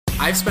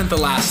I've spent the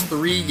last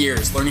 3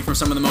 years learning from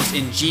some of the most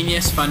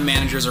ingenious fund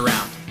managers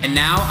around. And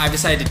now I've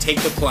decided to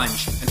take the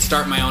plunge and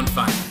start my own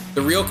fund.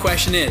 The real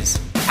question is,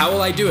 how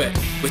will I do it?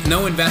 With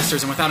no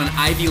investors and without an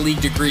Ivy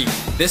League degree,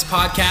 this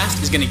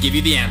podcast is going to give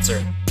you the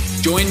answer.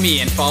 Join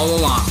me and follow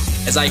along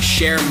as I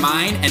share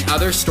mine and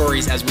other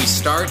stories as we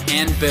start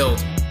and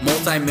build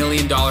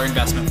multi-million-dollar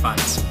investment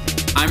funds.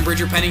 I'm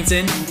Bridger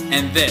Pennington,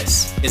 and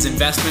this is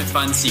Investment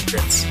Fund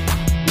Secrets.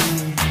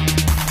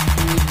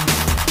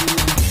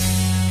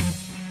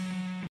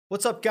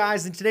 What's up,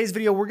 guys? In today's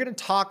video, we're going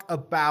to talk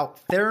about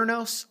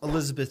Theranos,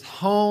 Elizabeth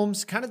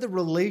Holmes, kind of the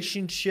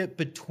relationship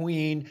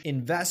between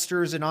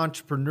investors and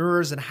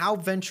entrepreneurs and how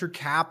venture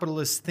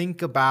capitalists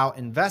think about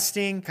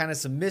investing, kind of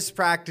some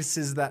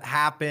mispractices that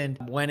happened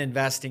when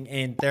investing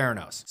in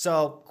Theranos.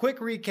 So quick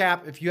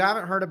recap, if you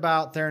haven't heard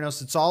about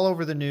Theranos, it's all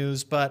over the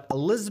news, but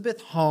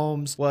Elizabeth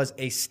Holmes was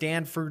a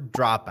Stanford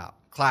dropout.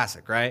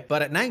 Classic, right?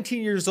 But at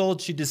 19 years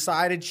old, she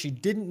decided she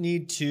didn't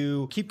need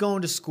to keep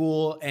going to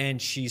school, and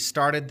she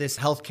started this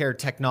healthcare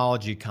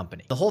technology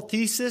company. The whole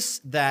thesis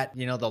that,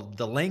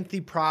 the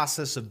lengthy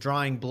process of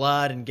drawing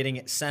blood and getting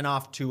it sent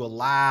off to a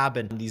lab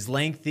and these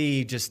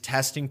lengthy just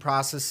testing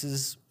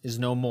processes is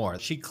no more.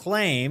 She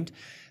claimed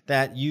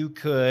that you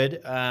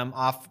could,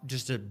 off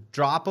just a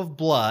drop of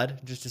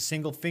blood, just a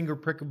single finger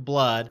prick of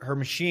blood, her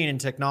machine and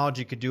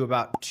technology could do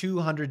about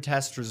 200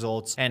 test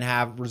results and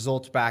have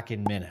results back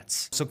in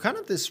minutes. So kind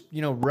of this,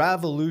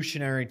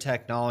 revolutionary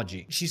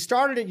technology. She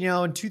started it,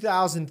 in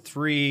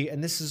 2003,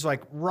 and this is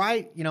like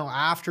right,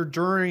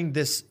 during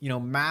this,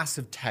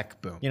 massive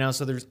tech boom.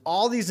 So there's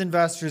all these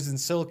investors in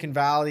Silicon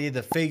Valley,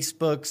 the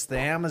Facebooks, the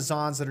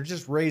Amazons that are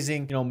just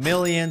raising,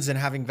 millions and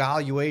having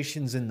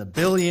valuations in the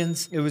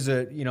billions. It was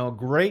a,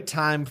 great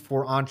time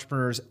for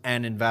entrepreneurs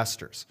and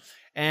investors.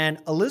 And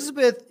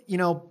Elizabeth,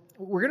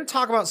 we're going to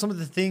talk about some of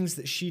the things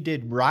that she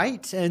did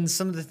right and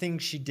some of the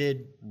things she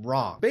did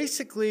wrong.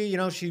 Basically,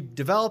 she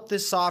developed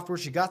this software.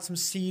 She got some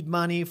seed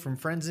money from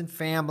friends and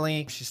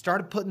family. She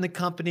started putting the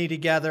company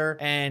together,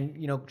 and,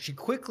 she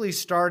quickly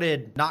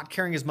started not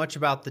caring as much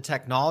about the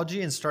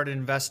technology and started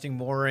investing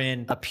more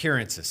in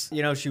appearances.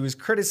 She was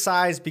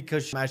criticized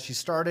because as she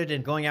started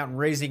and going out and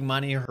raising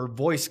money, her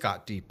voice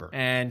got deeper,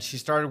 and she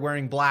started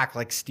wearing black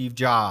like Steve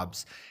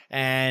Jobs.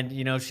 And,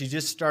 she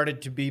just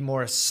started to be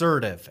more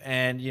assertive.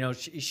 And,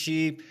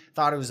 she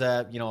thought it was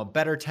a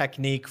better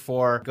technique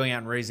for going out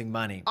and raising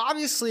money.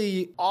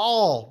 Obviously,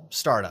 all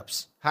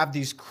startups have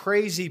these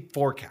crazy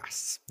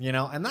forecasts,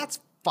 and that's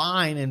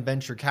fine in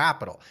venture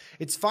capital.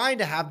 It's fine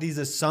to have these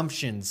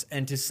assumptions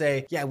and to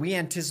say, yeah, we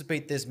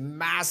anticipate this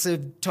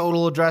massive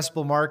total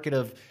addressable market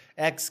of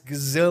X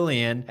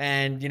gazillion,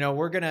 and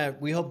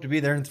we hope to be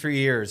there in 3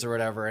 years or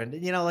whatever. And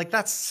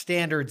that's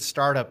standard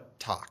startup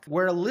talk.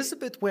 Where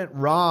Elizabeth went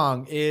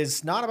wrong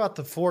is not about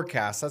the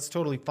forecast. That's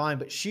totally fine,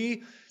 but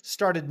she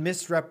started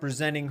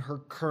misrepresenting her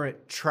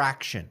current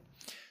traction.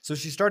 So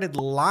she started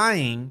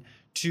lying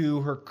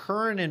to her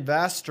current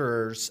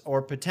investors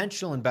or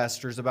potential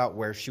investors about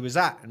where she was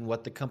at and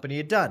what the company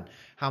had done,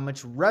 how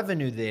much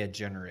revenue they had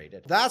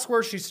generated. That's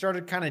where she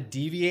started kind of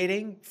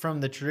deviating from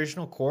the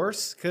traditional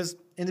course, because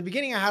in the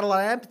beginning I had a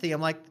lot of empathy.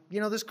 I'm like,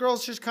 this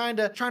girl's just kind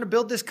of trying to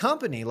build this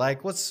company.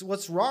 Like,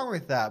 what's wrong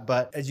with that?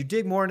 But as you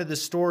dig more into the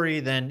story,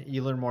 then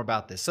you learn more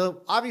about this.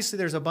 So obviously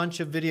there's a bunch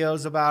of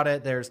videos about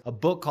it. There's a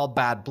book called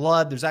Bad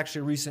Blood. There's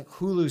actually a recent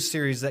Hulu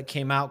series that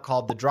came out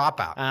called The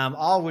Dropout,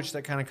 all of which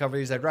that kind of cover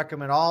these. I'd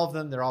recommend all of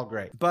them. They're all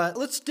great. But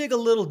let's dig a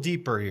little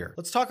deeper here.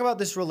 Let's talk about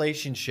this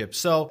relationship.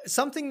 So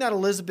something that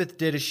Elizabeth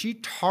did is she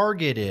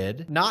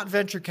targeted not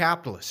venture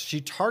capitalists.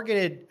 She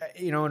targeted,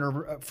 in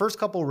her first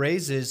couple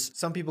raises,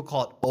 some people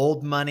call it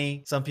old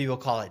money, some people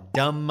call it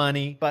dumb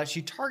money, but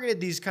she targeted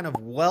these kind of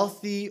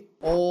wealthy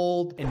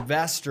old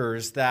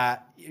investors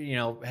that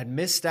had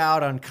missed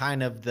out on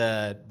kind of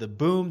the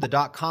boom, the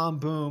dot-com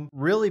boom,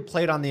 really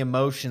played on the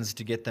emotions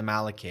to get them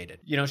allocated.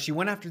 She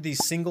went after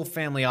these single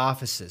family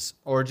offices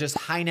or just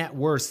high net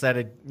worths that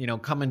had,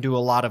 come into a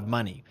lot of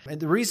money. And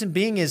the reason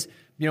being is,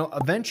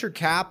 a venture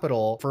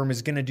capital firm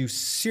is going to do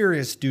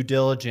serious due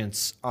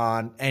diligence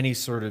on any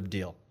sort of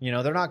deal.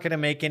 They're not going to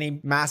make any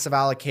massive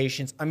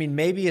allocations. I mean,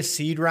 maybe a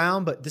seed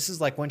round, but this is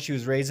like when she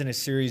was raising a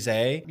Series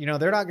A.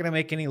 They're not going to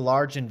make any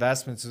large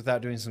investments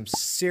without doing some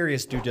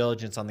serious due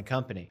diligence on the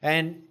company.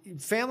 And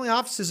family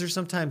offices are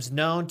sometimes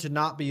known to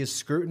not be as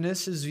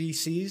scrutinous as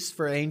VCs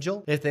for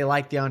angel. If they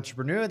like the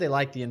entrepreneur, they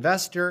like the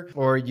investor,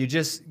 or you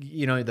just,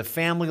 the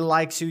family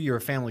likes you, you're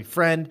a family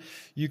friend,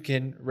 you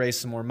can raise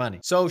some more money.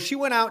 So she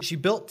went out, she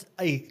built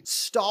a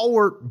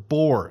stalwart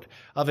board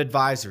of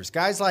advisors,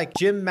 guys like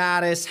Jim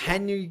Mattis,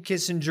 Henry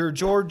Kissinger,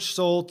 George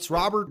Shultz,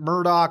 Robert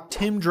Murdoch,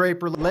 Tim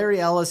Draper, Larry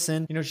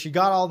Ellison. She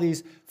got all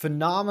these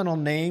phenomenal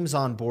names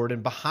on board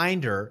and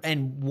behind her.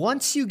 And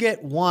once you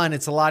get one,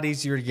 it's a lot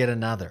easier to get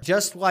another.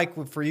 Just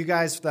like for you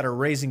guys that are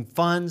raising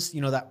funds,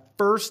 that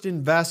first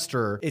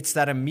investor, it's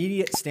that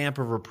immediate stamp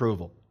of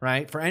approval,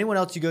 right? For anyone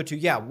else you go to,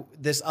 yeah,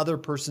 this other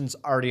person's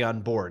already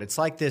on board. It's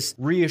like this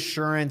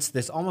reassurance,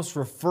 this almost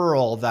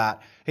referral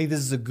that, hey, this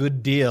is a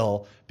good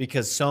deal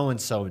because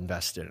so-and-so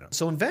invested in it.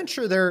 So in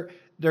venture,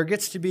 there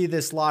gets to be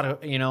this lot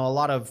of, a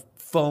lot of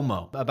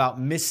FOMO about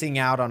missing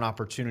out on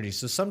opportunities.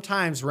 So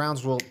sometimes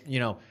rounds will,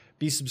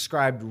 be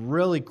subscribed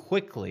really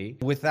quickly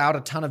without a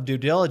ton of due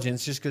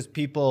diligence just because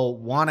people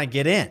want to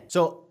get in.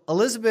 So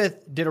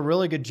Elizabeth did a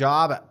really good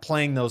job at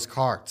playing those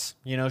cards.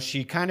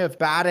 She kind of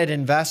batted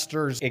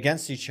investors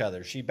against each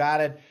other. She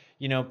batted,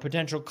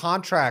 potential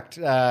contract,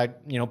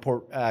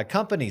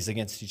 companies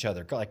against each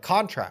other, like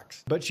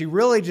contracts. But she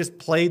really just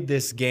played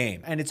this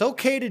game. And it's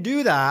okay to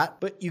do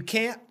that, but you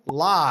can't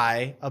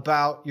lie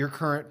about your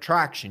current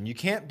traction. You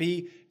can't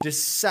be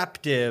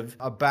deceptive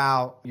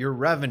about your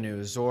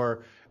revenues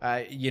or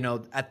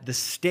at the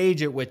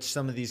stage at which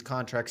some of these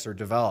contracts are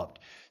developed.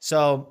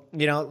 So,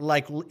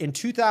 like in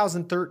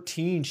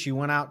 2013, she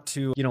went out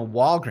to,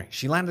 Walgreens.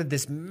 She landed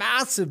this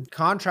massive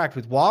contract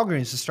with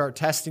Walgreens to start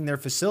testing their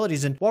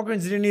facilities. And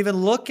Walgreens didn't even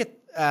look at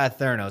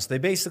Theranos. They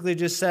basically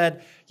just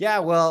said, yeah,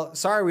 well,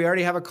 sorry, we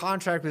already have a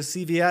contract with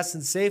CVS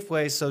and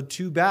Safeway, so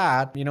too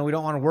bad. We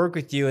don't want to work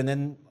with you. And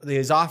then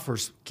these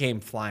offers came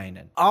flying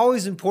in.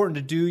 Always important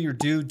to do your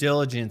due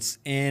diligence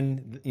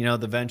in,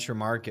 the venture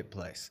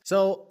marketplace.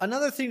 So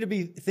another thing to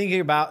be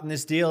thinking about in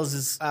this deal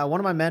is one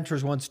of my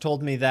mentors once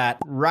told me that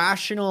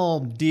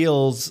rational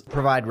deals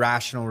provide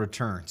rational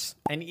returns,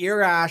 and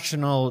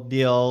irrational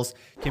deals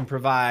can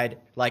provide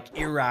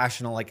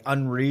irrational,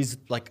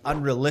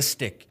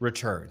 unrealistic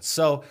returns.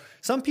 So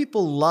some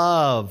people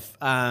love,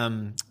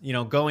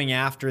 going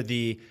after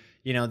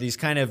these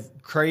kind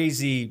of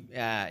crazy,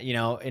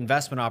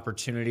 investment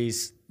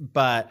opportunities,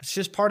 but it's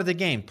just part of the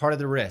game, part of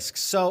the risk.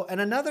 So,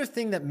 and another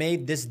thing that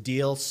made this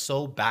deal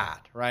so bad,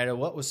 right? Or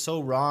what was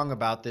so wrong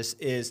about this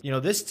is,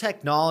 this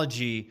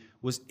technology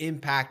was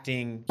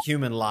impacting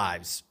human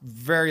lives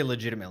very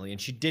legitimately,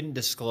 and she didn't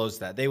disclose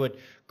that. They would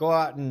go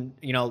out and,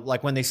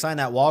 when they signed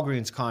that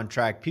Walgreens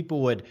contract,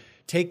 people would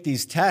take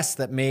these tests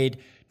that made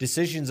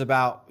decisions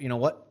about,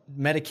 what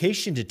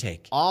medication to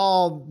take.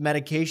 All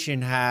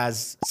medication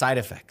has side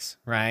effects,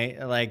 right?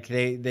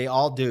 They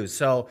all do.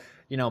 So,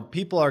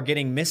 people are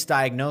getting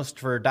misdiagnosed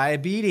for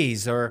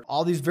diabetes or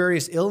all these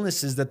various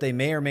illnesses that they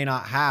may or may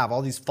not have,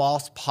 all these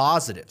false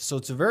positives. So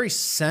it's a very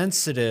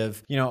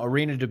sensitive,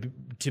 arena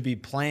to be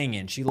playing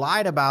in. She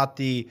lied about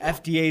the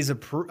FDA's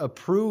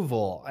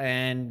approval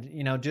and,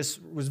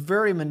 just was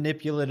very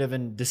manipulative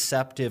and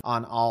deceptive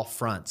on all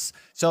fronts.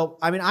 So,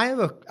 I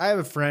have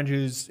a friend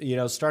who's,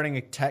 starting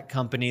a tech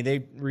company.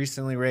 They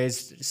recently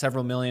raised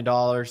several $1 million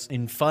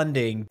in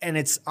funding. And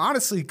it's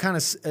honestly kind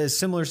of a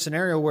similar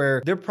scenario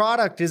where their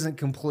product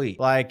isn't complete.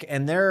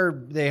 And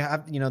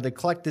they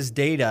collect this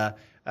data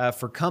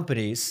for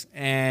companies,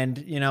 and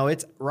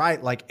it's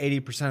right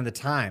 80% of the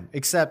time.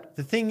 Except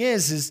the thing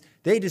is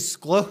they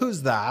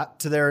disclose that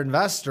to their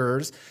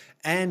investors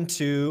and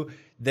to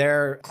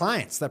their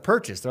clients that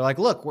purchase. They're like,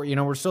 look,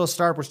 we're still a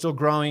startup, we're still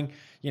growing.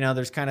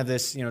 There's kind of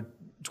this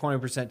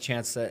 20%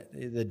 chance that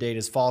the data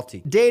is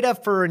faulty. Data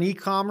for an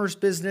e-commerce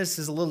business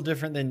is a little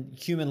different than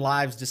human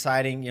lives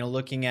deciding,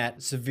 looking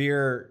at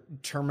severe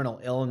terminal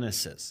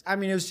illnesses.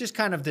 It was just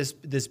kind of this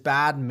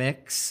bad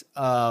mix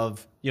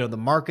of, the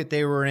market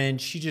they were in.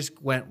 She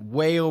just went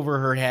way over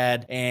her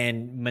head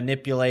and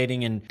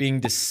manipulating and being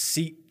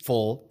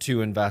deceitful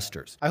to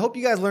investors. I hope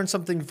you guys learned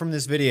something from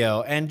this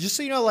video. And just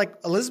so you know,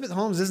 Elizabeth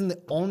Holmes isn't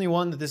the only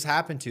one that this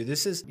happened to.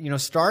 This is,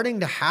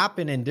 starting to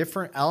happen in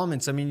different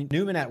elements.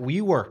 Newman at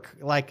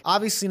WeWork,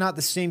 obviously not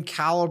the same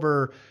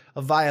caliber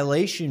of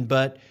violation,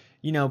 but,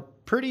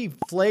 pretty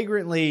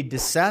flagrantly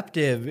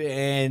deceptive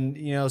and,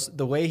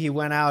 the way he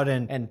went out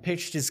and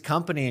pitched his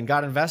company and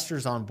got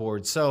investors on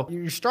board. So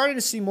you're starting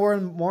to see more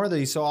and more of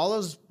these. So all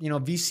those,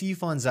 VC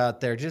funds out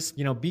there, just,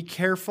 be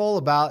careful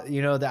about, the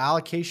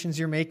allocations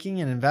you're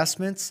making and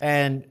investments,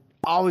 and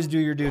always do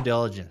your due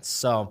diligence.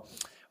 So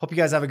hope you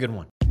guys have a good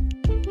one.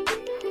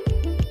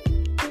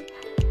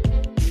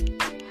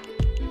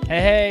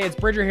 Hey, it's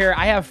Bridger here.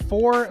 I have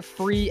 4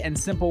 free and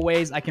simple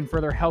ways I can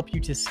further help you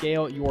to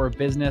scale your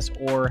business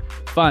or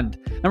fund.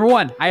 Number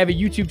 1, I have a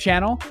YouTube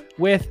channel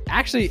with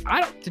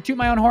to toot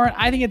my own horn,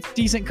 I think it's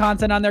decent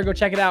content on there. Go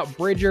check it out.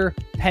 Bridger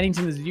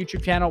Pennington is the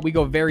YouTube channel. We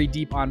go very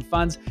deep on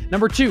funds.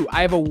 Number 2,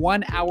 I have a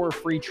 1-hour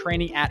free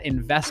training at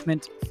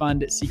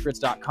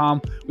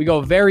investmentfundsecrets.com. We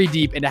go very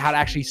deep into how to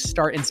actually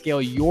start and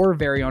scale your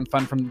very own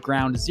fund from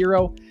ground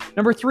zero.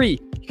 Number 3,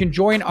 you can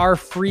join our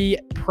free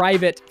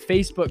private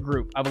Facebook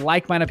group of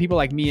like-minded people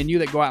like me and you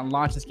that go out and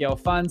launch and scale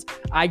funds.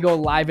 I go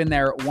live in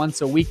there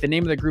once a week. The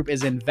name of the group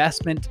is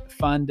Investment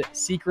Fund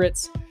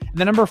Secrets. And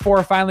then number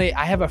 4, finally,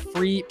 I have a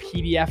free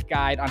PDF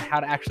guide on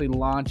how to actually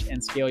launch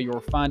and scale your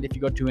fund. If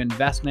you go to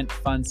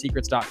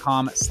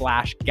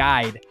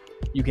investmentfundsecrets.com/guide,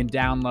 you can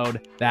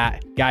download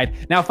that guide.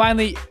 Now,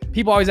 finally,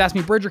 people always ask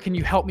me, Bridger, can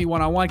you help me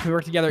one-on-one? Can we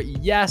work together?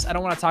 Yes, I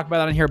don't want to talk about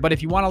that on here, but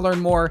if you want to learn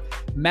more,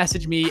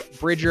 message me,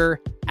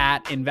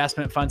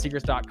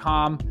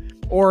 Bridger@investmentfundsecrets.com,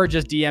 or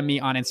just DM me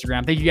on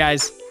Instagram. Thank you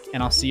guys,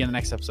 and I'll see you in the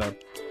next episode.